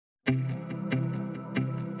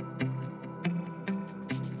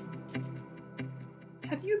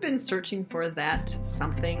been searching for that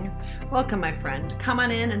something? Welcome, my friend. Come on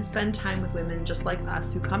in and spend time with women just like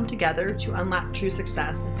us who come together to unlock true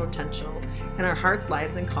success and potential in our hearts,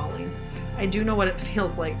 lives, and calling. I do know what it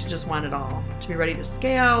feels like to just want it all, to be ready to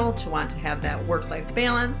scale, to want to have that work-life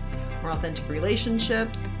balance, more authentic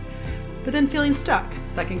relationships, but then feeling stuck,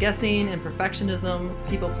 second-guessing, imperfectionism,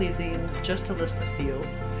 people-pleasing, just to list a few.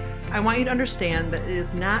 I want you to understand that it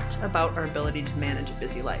is not about our ability to manage a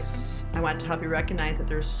busy life. I want to help you recognize that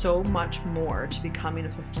there's so much more to becoming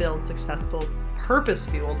a fulfilled, successful,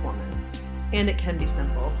 purpose-fueled woman. And it can be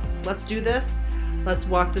simple. Let's do this. Let's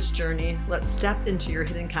walk this journey. Let's step into your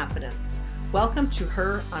hidden confidence. Welcome to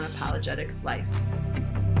Her Unapologetic Life.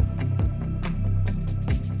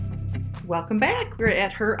 Welcome back. We're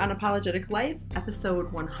at Her Unapologetic Life,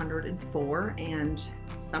 episode 104, and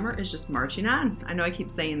summer is just marching on. I know I keep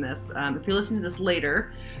saying this. If you're listening to this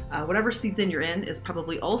later, whatever season you're in is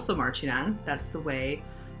probably also marching on. That's the way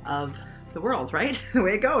of the world, right? The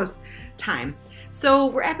way it goes. Time. So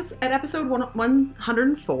we're at episode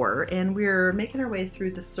 104, and we're making our way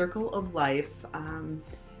through the Circle of Life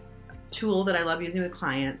tool that I love using with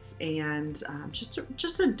clients, and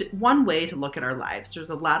one way to look at our lives. There's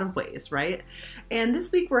a lot of ways, right? And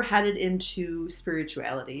this week we're headed into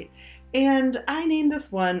spirituality, and I named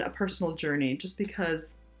this one a personal journey just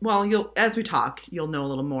because, well, as we talk, you'll know a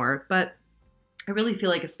little more, but I really feel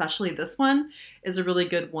like especially this one is a really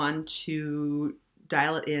good one to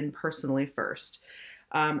dial it in personally first.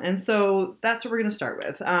 And so that's what we're going to start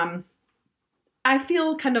with. I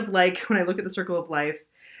feel kind of like when I look at the Circle of Life,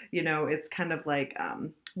 it's kind of like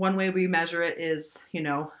one way we measure it is,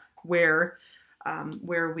 where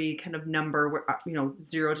we kind of number,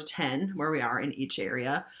 0 to 10, where we are in each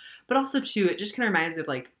area. But also, too, it just kind of reminds me of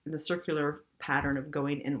like the circular pattern of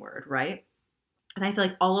going inward, right? And I feel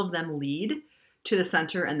like all of them lead to the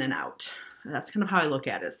center and then out. That's kind of how I look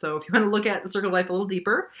at it. So if you want to look at the Circle of Life a little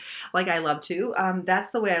deeper, like I love to,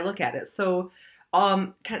 that's the way I look at it. So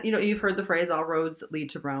you've heard the phrase, all roads lead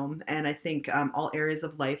to Rome. And I think all areas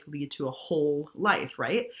of life lead to a whole life,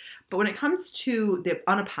 right? But when it comes to the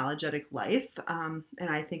unapologetic life, and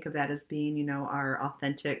I think of that as being, our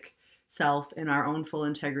authentic self in our own full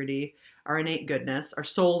integrity, our innate goodness, our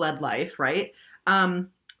soul-led life, right?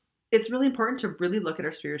 It's really important to really look at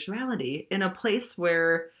our spirituality in a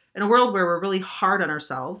world where we're really hard on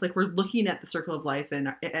ourselves. Like we're looking at the Circle of Life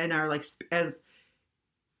and our like as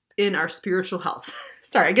in our spiritual health.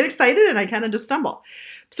 Sorry, I get excited and I kind of just stumble.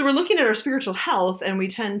 So we're looking at our spiritual health and we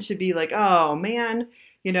tend to be like, oh man,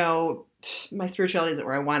 my spirituality isn't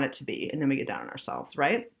where I want it to be. And then we get down on ourselves,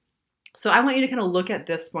 right? So I want you to kind of look at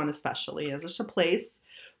this one especially as just a place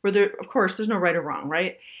where there's no right or wrong,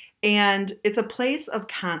 right? And it's a place of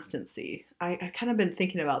constancy. I kind of been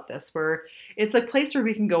thinking about this, where it's a place where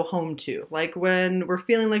we can go home to. Like when we're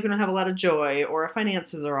feeling like we don't have a lot of joy, or our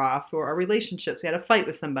finances are off, or our relationships, we had a fight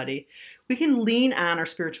with somebody. We can lean on our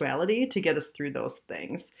spirituality to get us through those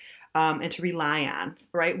things and to rely on,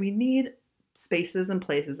 right? We need spaces and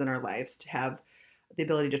places in our lives to have the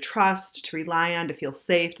ability to trust, to rely on, to feel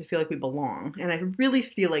safe, to feel like we belong. And I really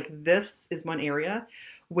feel like this is one area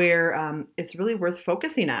where it's really worth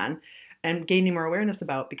focusing on and gaining more awareness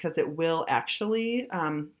about, because it will actually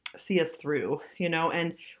see us through, And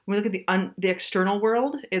when we look at the external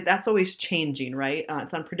world, that's always changing, right?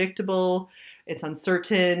 It's unpredictable, it's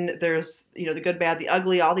uncertain. There's, the good, bad, the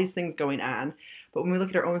ugly, all these things going on. But when we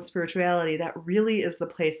look at our own spirituality, that really is the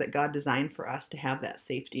place that God designed for us to have that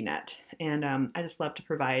safety net. And I just love to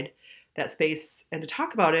provide that space and to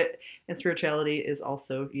talk about it. And spirituality is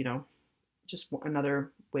also, just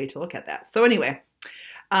another way to look at that. So anyway,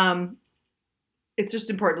 it's just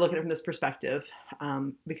important to look at it from this perspective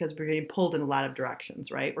because we're getting pulled in a lot of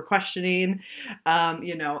directions, right? We're questioning,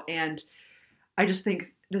 and I just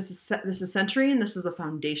think this is centering. This is a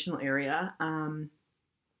foundational area.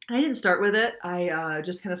 I didn't start with it. I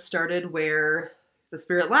just kind of started where the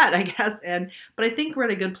Spirit led, I guess. But I think we're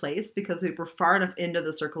at a good place because we're far enough into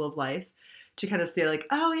the Circle of Life to kind of say like,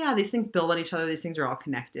 oh yeah, these things build on each other. These things are all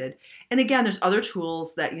connected. And again, there's other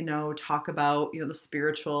tools that, talk about, the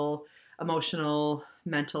spiritual, emotional,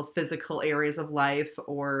 mental, physical areas of life,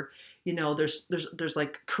 or, there's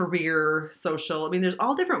like career, social. I mean, there's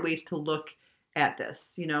all different ways to look at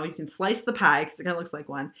this. You can slice the pie because it kind of looks like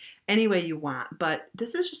one any way you want, but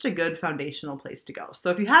this is just a good foundational place to go. So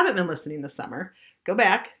if you haven't been listening this summer, go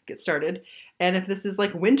back, get started. And if this is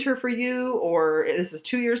like winter for you, or this is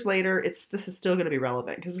 2 years later, this is still going to be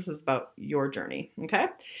relevant because this is about your journey. Okay.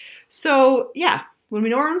 So yeah, when we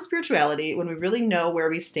know our own spirituality, when we really know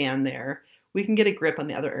where we stand there, we can get a grip on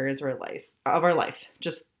the other areas of our life.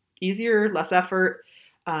 Just easier, less effort.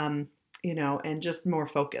 and just more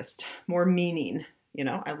focused, more meaning.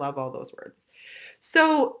 I love all those words.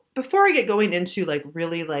 So before I get going into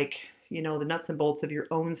really the nuts and bolts of your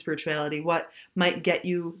own spirituality, what might get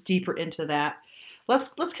you deeper into that,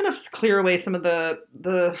 let's kind of clear away some of the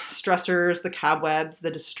stressors, the cobwebs,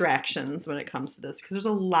 the distractions when it comes to this, because there's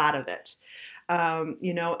a lot of it. And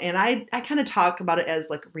I kind of talk about it as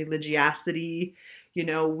like religiosity.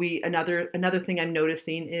 Another thing I'm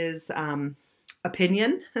noticing is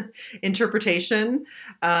opinion, interpretation,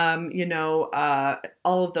 all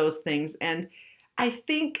of those things. And I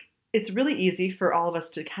think it's really easy for all of us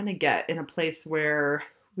to kind of get in a place where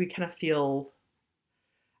we kind of feel,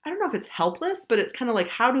 I don't know if it's helpless, but it's kind of like,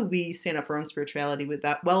 how do we stand up for our own spirituality with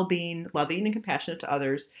that well-being, loving and compassionate to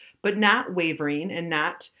others, but not wavering and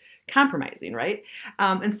not compromising, right?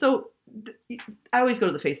 And so I always go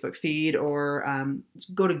to the Facebook feed or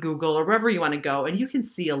go to Google or wherever you want to go, and you can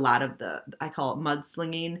see a lot of I call it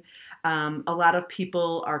mudslinging. A lot of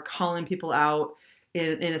people are calling people out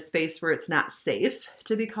in a space where it's not safe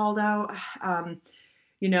to be called out. I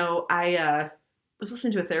was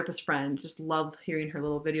listening to a therapist friend, just love hearing her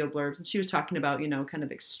little video blurbs, and she was talking about, kind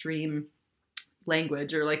of extreme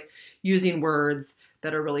language or like using words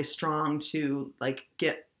that are really strong to like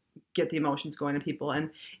get the emotions going in people.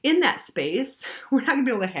 And in that space, we're not going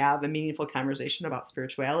to be able to have a meaningful conversation about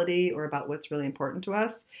spirituality or about what's really important to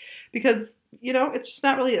us because, it's just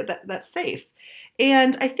not really that safe.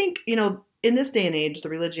 And I think, in this day and age, the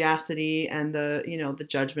religiosity and the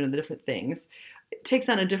judgment of the different things, it takes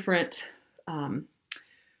on a different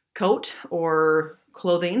coat or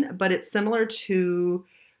clothing, but it's similar to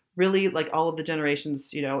really like all of the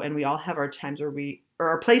generations, and we all have our times or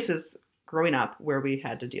our places growing up where we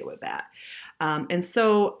had to deal with that. And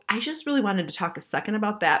so I just really wanted to talk a second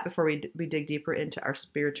about that before we dig deeper into our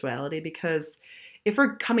spirituality, because if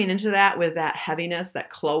we're coming into that with that heaviness,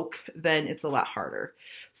 that cloak, then it's a lot harder.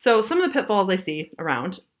 So some of the pitfalls I see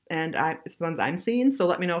around, and it's ones I'm seeing, so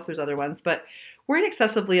let me know if there's other ones, but worrying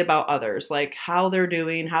excessively about others, like how they're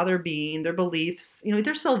doing, how they're being, their beliefs,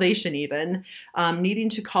 their salvation even, needing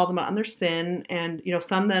to call them out on their sin, and,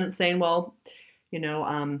 some then saying, well,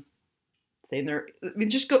 saying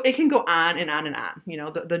it can go on and on and on,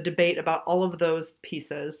 the debate about all of those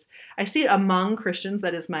pieces. I see it among Christians.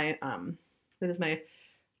 That is my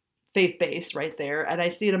faith base right there. And I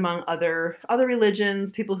see it among other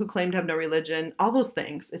religions, people who claim to have no religion, all those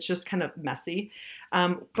things. It's just kind of messy.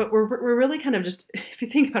 But we're really kind of just, if you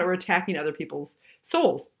think about it, we're attacking other people's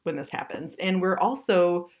souls when this happens. And we're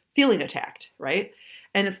also feeling attacked, right?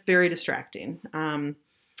 And it's very distracting. I'm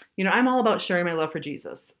all about sharing my love for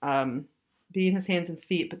Jesus, being his hands and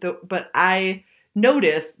feet. But I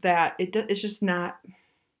notice that it's just not,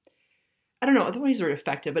 I don't know, I don't want to use the word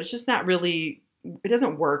effective, but it's just not really, it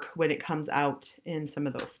doesn't work when it comes out in some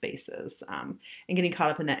of those spaces, and getting caught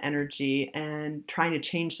up in that energy and trying to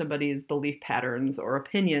change somebody's belief patterns or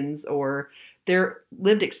opinions or their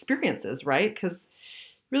lived experiences, right? Because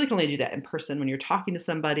you really can only do that in person when you're talking to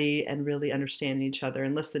somebody and really understanding each other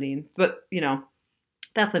and listening. But,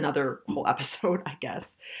 that's another whole episode, I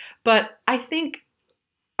guess. But I think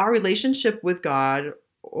our relationship with God,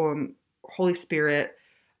 Holy Spirit,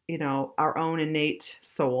 our own innate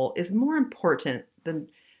soul is more important than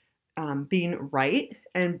being right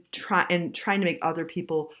and trying to make other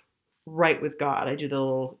people right with God. I do the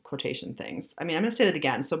little quotation things. I mean, I'm going to say that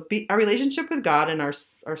again. So our relationship with God and our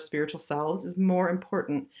spiritual selves is more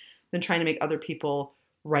important than trying to make other people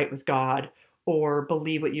right with God or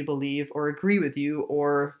believe what you believe or agree with you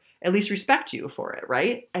or at least respect you for it,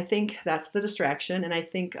 right? I think that's the distraction. And I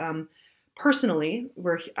think personally,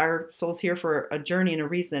 our soul's here for a journey and a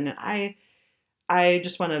reason. And I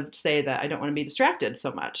just want to say that I don't want to be distracted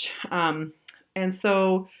so much. And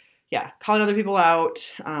so, yeah, calling other people out,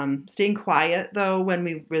 staying quiet though when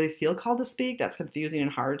we really feel called to speak, that's confusing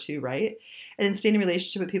and hard too, right? And then staying in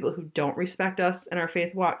relationship with people who don't respect us in our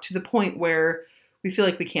faith walk to the point where we feel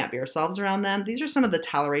like we can't be ourselves around them. These are some of the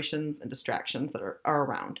tolerations and distractions that are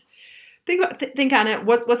around. Think on it.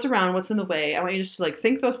 What's around? What's in the way? I want you just to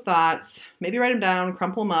think those thoughts, maybe write them down,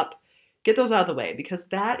 crumple them up, get those out of the way, because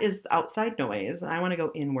that is the outside noise. And I want to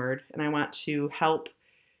go inward, and I want to help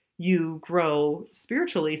you grow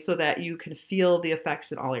spiritually so that you can feel the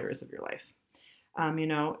effects in all areas of your life.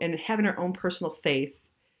 And having our own personal faith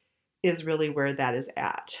is really where that is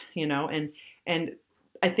at, and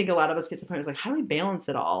I think a lot of us get to the point where it's how do we balance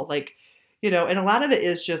it all? And a lot of it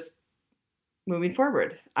is just moving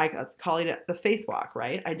forward. I was calling it the faith walk,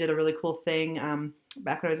 right? I did a really cool thing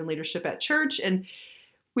back when I was in leadership at church, and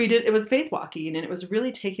We did, it was faith walking, and it was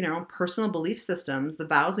really taking our own personal belief systems, the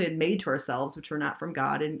vows we had made to ourselves, which were not from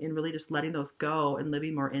God, and really just letting those go and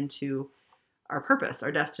living more into our purpose,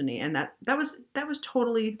 our destiny. And that was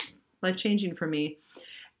totally life changing for me.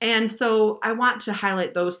 And so I want to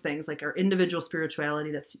highlight those things, like our individual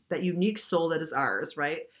spirituality, that's that unique soul that is ours,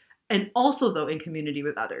 right? And also, though, in community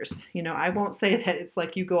with others. I won't say that it's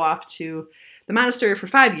like you go off to the monastery for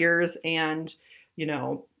 5 years and,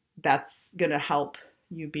 that's going to help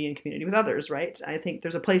you be in community with others, right? I think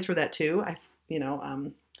there's a place for that too.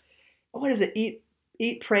 What is it?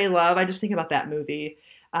 Eat, Pray, Love. I just think about that movie.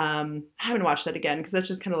 I haven't watched that again because that's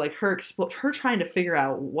just kind of like her trying to figure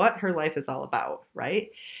out what her life is all about,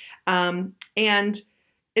 right? And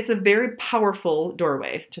it's a very powerful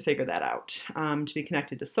doorway to figure that out, to be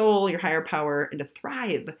connected to soul, your higher power, and to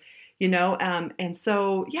thrive, and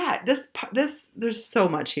so, yeah, this, there's so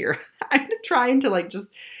much here. I'm trying to like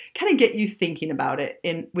just kind of get you thinking about it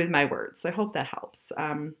with my words. So I hope that helps.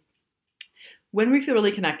 When we feel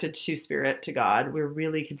really connected to spirit, to God, we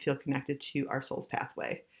really can feel connected to our soul's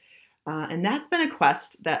pathway. And that's been a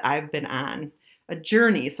quest that I've been on, a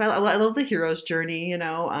journey. So I love the hero's journey,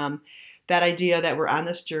 that idea that we're on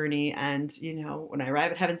this journey and, when I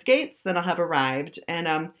arrive at heaven's gates, then I'll have arrived.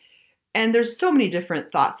 And there's so many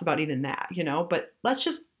different thoughts about even that, but let's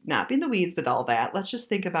just not be in the weeds with all that. Let's just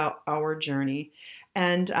think about our journey.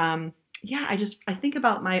 And I think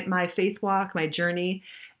about my faith walk, my journey,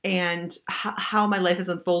 and how my life has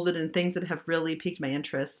unfolded and things that have really piqued my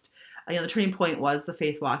interest. The turning point was the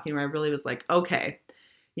faith walking, where I really was like, okay,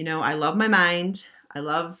 I love my mind. I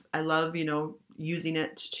love, using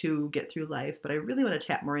it to get through life, but I really want to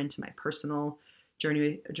tap more into my personal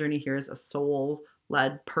journey here as a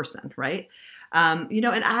soul-led person, right?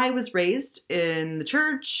 And I was raised in the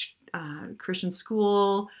church, Christian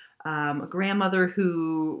school, a grandmother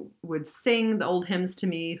who would sing the old hymns to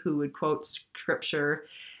me, who would quote scripture,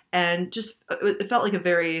 and just, it felt like a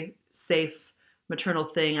very safe maternal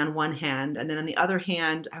thing on one hand. And then on the other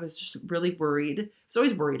hand, I was just really worried. I was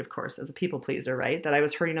always worried, of course, as a people pleaser, right? That I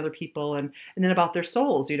was hurting other people and then about their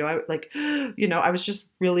souls, I was just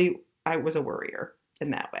really, I was a worrier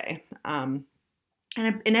in that way. And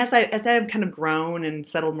as I've kind of grown and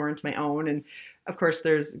settled more into my own, and of course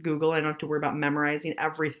there's Google, I don't have to worry about memorizing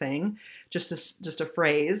everything, just a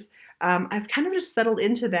phrase. I've kind of just settled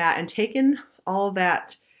into that and taken all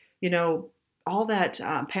that,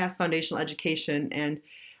 past foundational education and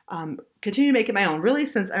continue to make it my own, really,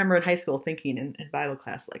 since I remember in high school thinking in Bible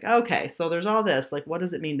class, like, okay, so there's all this, like, what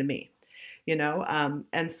does it mean to me?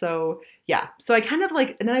 And so, yeah, so I kind of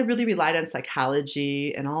and then I really relied on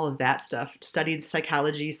psychology and all of that stuff, studied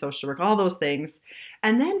psychology, social work, all those things,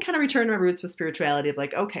 and then kind of returned to my roots with spirituality of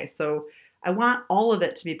like, okay, so I want all of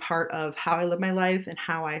it to be part of how I live my life and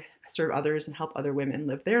how I serve others and help other women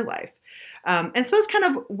live their life. And so it's kind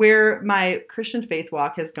of where my Christian faith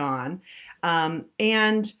walk has gone.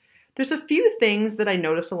 And there's a few things that I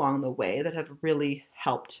noticed along the way that have really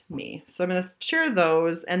helped me. So I'm going to share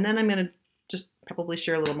those, and then I'm going to just probably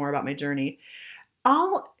share a little more about my journey.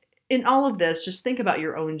 In all of this, just think about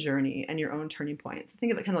your own journey and your own turning points.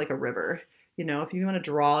 Think of it kind of like a river. If you want to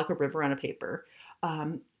draw like a river on a paper,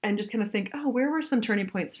 and just kind of think, oh, where were some turning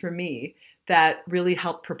points for me that really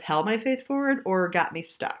helped propel my faith forward or got me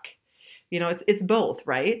stuck? It's both,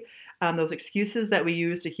 right? Those excuses that we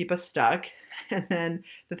use to keep us stuck, and then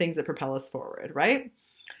the things that propel us forward, right?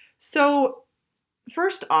 So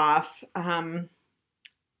first off,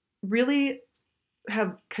 really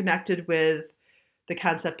have connected with the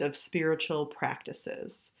concept of spiritual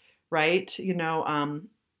practices, right?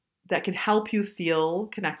 That can help you feel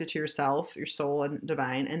connected to yourself, your soul, and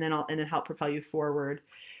divine, and then help propel you forward,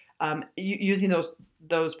 using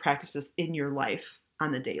those practices in your life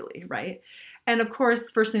on the daily, right? And of course,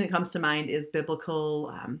 first thing that comes to mind is biblical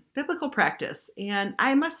practice. And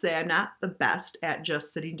I must say, I'm not the best at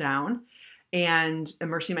just sitting down and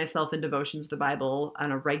immersing myself in devotions of the Bible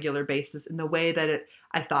on a regular basis in the way that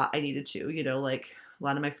I thought I needed to. Like a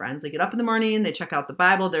lot of my friends, they get up in the morning, they check out the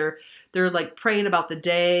Bible, they're like praying about the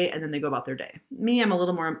day, and then they go about their day. Me, I'm a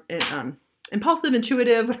little more impulsive,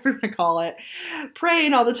 intuitive, whatever you want to call it,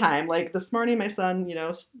 praying all the time. Like this morning, my son,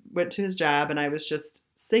 went to his job, and I was just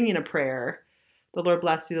singing a prayer. The Lord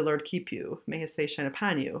bless you, the Lord keep you. May his face shine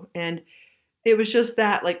upon you. And it was just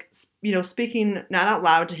that, speaking not out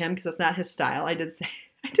loud to him, because that's not his style. I did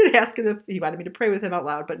ask him if he wanted me to pray with him out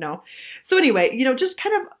loud, but no. So anyway, just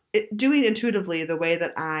kind of doing intuitively the way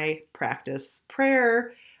that I practice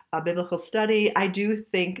prayer, biblical study. I do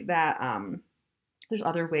think that there's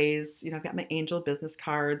other ways, I've got my angel business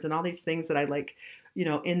cards and all these things that I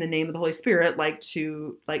in the name of the Holy Spirit, like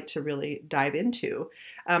to really dive into.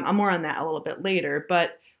 I'm more on that a little bit later,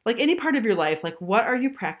 but like any part of your life, like what are you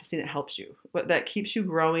practicing that helps you, that keeps you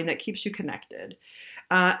growing, that keeps you connected?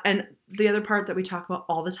 And the other part that we talk about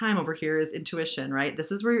all the time over here is intuition, right?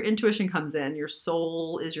 This is where your intuition comes in. Your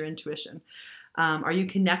soul is your intuition. Are you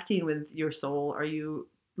connecting with your soul? Are you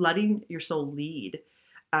letting your soul lead?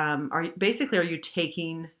 Are you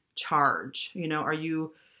taking charge?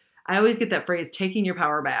 I always get that phrase, taking your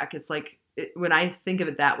power back. It's like, when I think of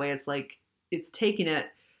it that way, it's like, it's taking it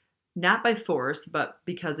not by force, but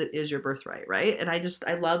because it is your birthright, right? And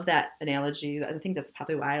I love that analogy. I think that's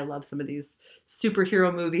probably why I love some of these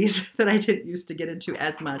superhero movies that I didn't used to get into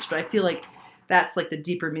as much. But I feel like that's like the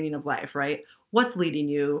deeper meaning of life, right? What's leading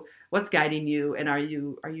you? What's guiding you? And are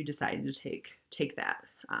you deciding to take that?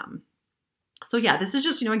 So yeah, this is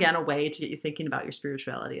just, again, a way to get you thinking about your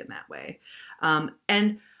spirituality in that way.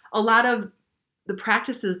 And a lot of the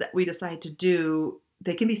practices that we decide to do,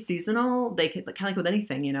 they can be seasonal. They can, kind of like with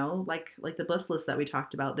anything, like the bliss list that we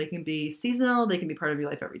talked about. They can be seasonal. They can be part of your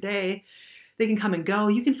life every day. They can come and go.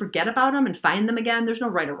 You can forget about them and find them again. There's no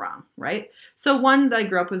right or wrong, right? So one that I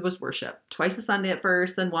grew up with was worship. Twice a Sunday at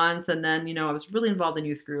first, then once. And then, I was really involved in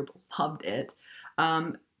youth group. Loved it.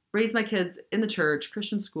 Raised my kids in the church,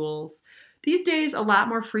 Christian schools. These days, a lot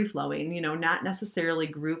more free-flowing, not necessarily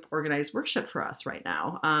group organized worship for us right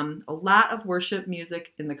now. A lot of worship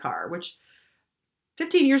music in the car, which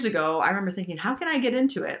 15 years ago, I remember thinking, how can I get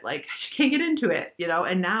into it? Like, I just can't get into it,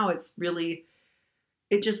 and now it's really,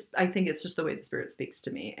 I think it's just the way the Spirit speaks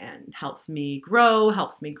to me and helps me grow,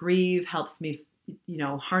 helps me grieve, helps me,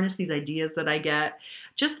 harness these ideas that I get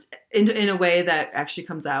just in a way that actually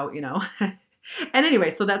comes out, And anyway,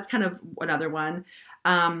 so that's kind of another one.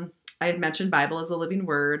 I had mentioned Bible as a living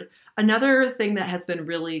word. Another thing that has been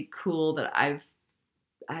really cool that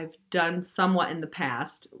I've done somewhat in the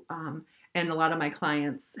past, and a lot of my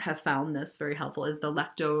clients have found this very helpful, is the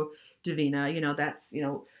Lectio Divina. That's,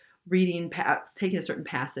 reading, taking a certain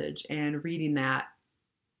passage and reading that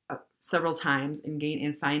several times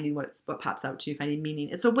and finding what pops out to you, finding meaning.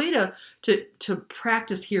 It's a way to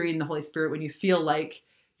practice hearing the Holy Spirit when you feel like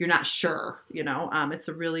you're not sure, it's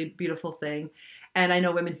a really beautiful thing. And I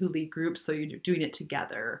know women who lead groups, so you're doing it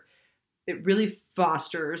together. It really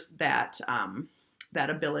fosters that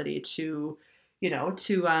ability to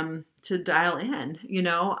dial in,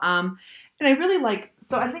 and I really like.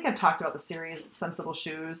 So I think I've talked about the series Sensible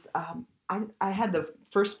Shoes. I had the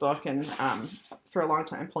first book, and for a long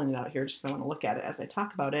time, I'm pulling it out here just because I want to look at it as I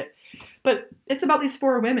talk about it. But it's about these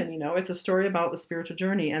 4 women. It's a story about the spiritual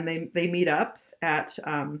journey, and they meet up at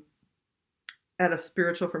a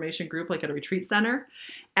spiritual formation group, like at a retreat center.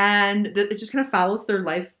 And it just kind of follows their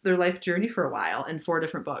life journey for a while in 4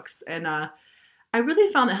 different books. And I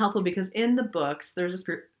really found it helpful because in the books, there's a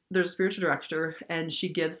spiritual director, and she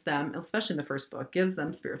gives them, especially in the first book, gives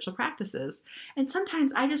them spiritual practices. And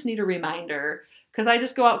sometimes I just need a reminder because I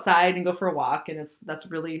just go outside and go for a walk, and that's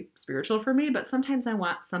really spiritual for me. But sometimes I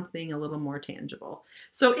want something a little more tangible.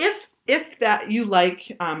 So if that you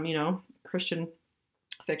like, Christian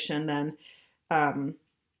fiction, then I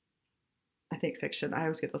think fiction. I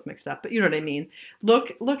always get those mixed up, but you know what I mean.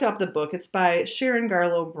 Look up the book. It's by Sharon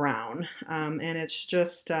Garlow Brown, and it's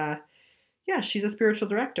just she's a spiritual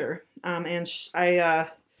director, and I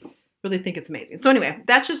really think it's amazing. So anyway,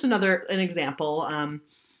 that's just an example.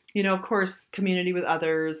 Of course, community with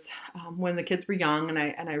others. When the kids were young,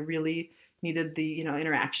 and I really needed the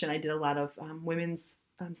interaction. I did a lot of women's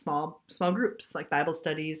small groups, like Bible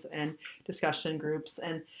studies and discussion groups,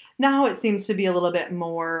 and now it seems to be a little bit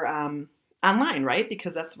more online, right?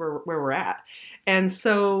 Because that's where we're at. And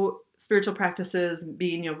so spiritual practices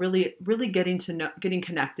being, really getting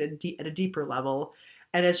connected at a deeper level.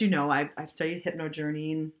 And as you know, I've studied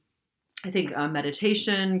hypnojourneying. I think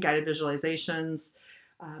meditation, guided visualizations,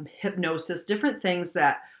 hypnosis, different things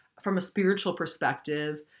that from a spiritual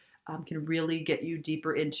perspective can really get you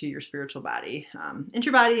deeper into your spiritual body, into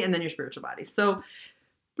your body and then your spiritual body. So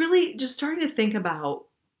really just starting to think about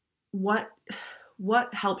what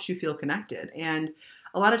helps you feel connected. And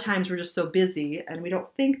a lot of times we're just so busy and we don't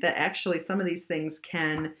think that actually some of these things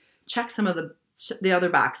can check some of the other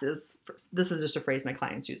boxes. This is just a phrase my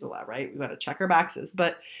clients use a lot, right? We got to check our boxes.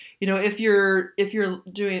 But if you're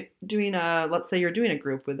doing let's say you're doing a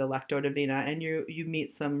group with the Lectio Divina and you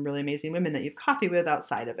meet some really amazing women that you've coffee with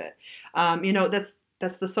outside of it,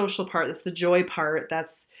 that's the social part, that's the joy part,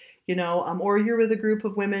 that's or you're with a group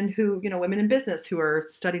of women who, women in business who are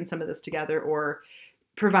studying some of this together or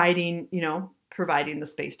providing the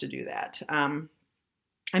space to do that.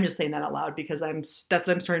 I'm just saying that out loud because that's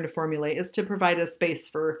what I'm starting to formulate, is to provide a space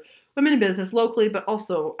for women in business locally, but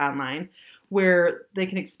also online, where they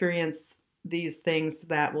can experience these things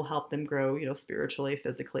that will help them grow, spiritually,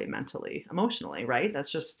 physically, mentally, emotionally, right?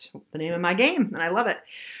 That's just the name of my game, and I love it.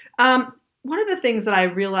 One of the things that I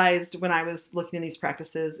realized when I was looking at these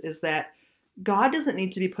practices is that God doesn't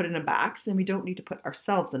need to be put in a box, and we don't need to put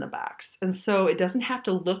ourselves in a box. And so it doesn't have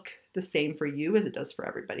to look the same for you as it does for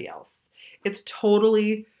everybody else. It's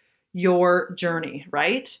totally your journey,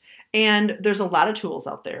 right? And there's a lot of tools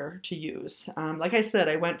out there to use. Like I said,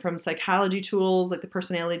 I went from psychology tools like the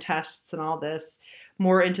personality tests and all this,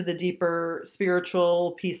 more into the deeper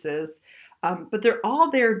spiritual pieces. But they're all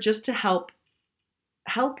there just to help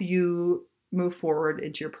you move forward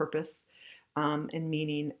into your purpose and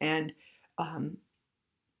meaning. And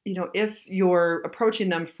if you're approaching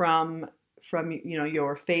them from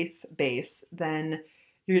your faith base, then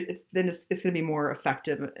it's going to be more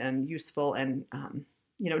effective and useful and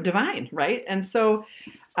divine, right? And so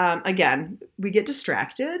again, we get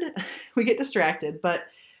distracted, but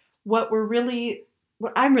what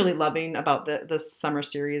I'm really loving about this summer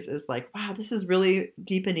series is wow, this is really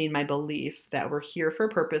deepening my belief that we're here for a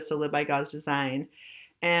purpose to live by God's design.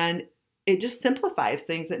 And it just simplifies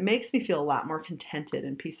things. It makes me feel a lot more contented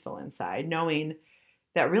and peaceful inside, knowing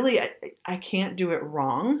that really I can't do it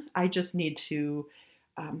wrong. I just need to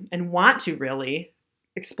and want to really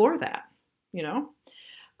explore that,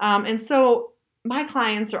 And so my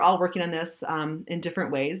clients are all working on this in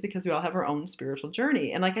different ways because we all have our own spiritual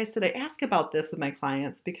journey. And like I said, I ask about this with my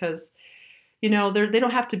clients because, they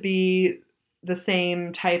don't have to be the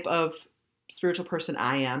same type of spiritual person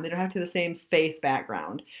I am. They don't have to have the same faith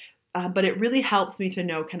background. But it really helps me to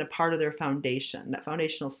know kind of part of their foundation, that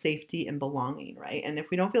foundational safety and belonging, right? And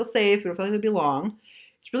if we don't feel safe, we don't feel like we belong,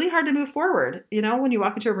 it's really hard to move forward. When you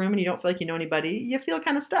walk into a room and you don't feel like you know anybody, you feel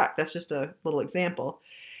kind of stuck. That's just a little example.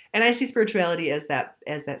 And I see spirituality as that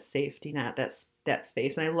safety net, that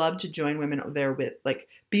space. And I love to join women there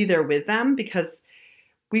be there with them because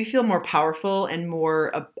we feel more powerful and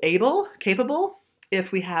more capable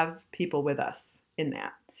if we have people with us in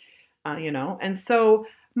that, And so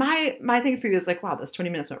my thing for you is wow, this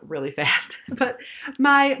 20 minutes went really fast. But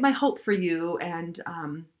my hope for you and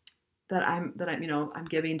that I'm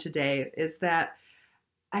giving today is that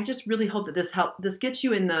I just really hope that this gets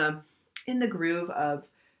you in the groove of,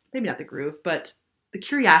 maybe not the groove, but the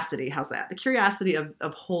curiosity. How's that? The curiosity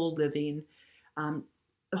of whole living,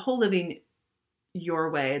 your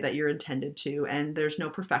way that you're intended to. And there's no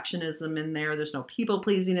perfectionism in there. There's no people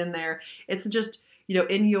pleasing in there. It's just,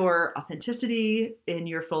 in your authenticity, in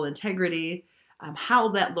your full integrity, how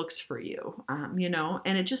that looks for you, and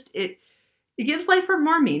it gives life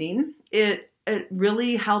more meaning. It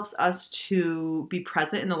really helps us to be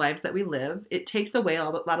present in the lives that we live. It takes away a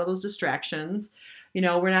lot of those distractions.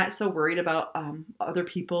 We're not so worried about other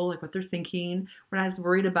people, what they're thinking. We're not as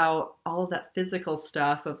worried about all of that physical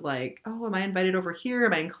stuff of oh, am I invited over here?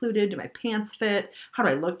 Am I included? Do my pants fit? How do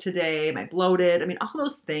I look today? Am I bloated? I mean, all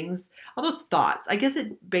those things, all those thoughts. I guess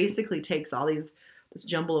it basically takes all this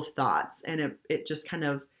jumble of thoughts and it just kind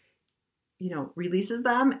of, releases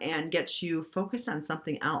them and gets you focused on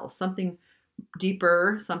something else, something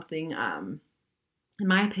deeper, something, in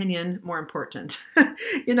my opinion, more important,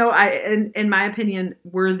 in my opinion,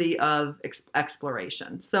 worthy of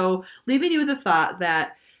exploration. So leaving you with the thought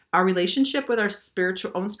that our relationship with our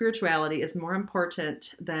own spirituality is more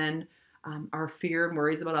important than our fear and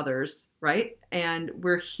worries about others, right? And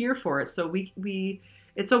we're here for it. So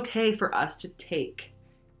it's okay for us to take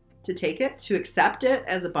it, to accept it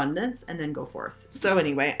as abundance, and then go forth. So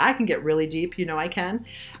anyway, I can get really deep. I can.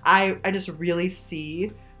 I just really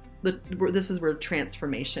see this is where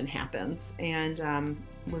transformation happens. And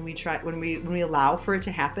when we allow for it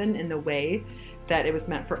to happen in the way that it was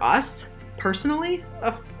meant for us personally,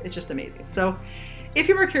 it's just amazing. So if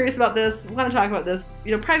you're more curious about this, want to talk about this,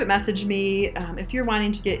 private message me. If you're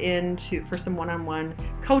wanting to get for some one-on-one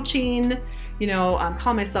coaching,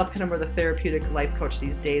 call myself kind of more the therapeutic life coach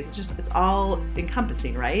these days. It's all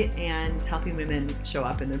encompassing, right? And helping women show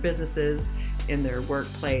up in their businesses, in their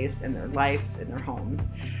workplace, in their life, in their homes,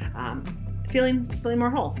 feeling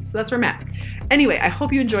more whole. So that's where I'm at. Anyway, I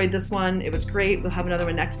hope you enjoyed this one. It was great. We'll have another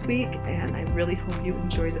one next week, and I really hope you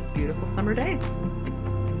enjoy this beautiful summer day.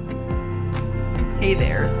 Hey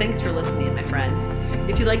there. Thanks for listening, my friend.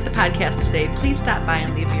 If you liked the podcast today, please stop by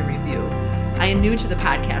and leave me a review. I am new to the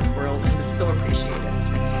podcast world and would so appreciate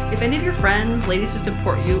it. If any of your friends, ladies who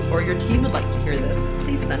support you, or your team would like to hear this,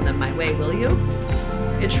 please send them my way, will you?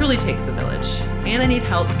 It truly takes a village, and I need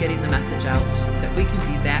help getting the message out that we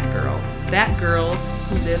can be that girl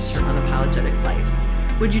who lives her unapologetic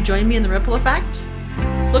life. Would you join me in the ripple effect?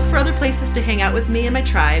 Look for other places to hang out with me and my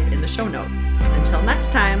tribe in the show notes. Until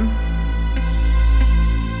next time.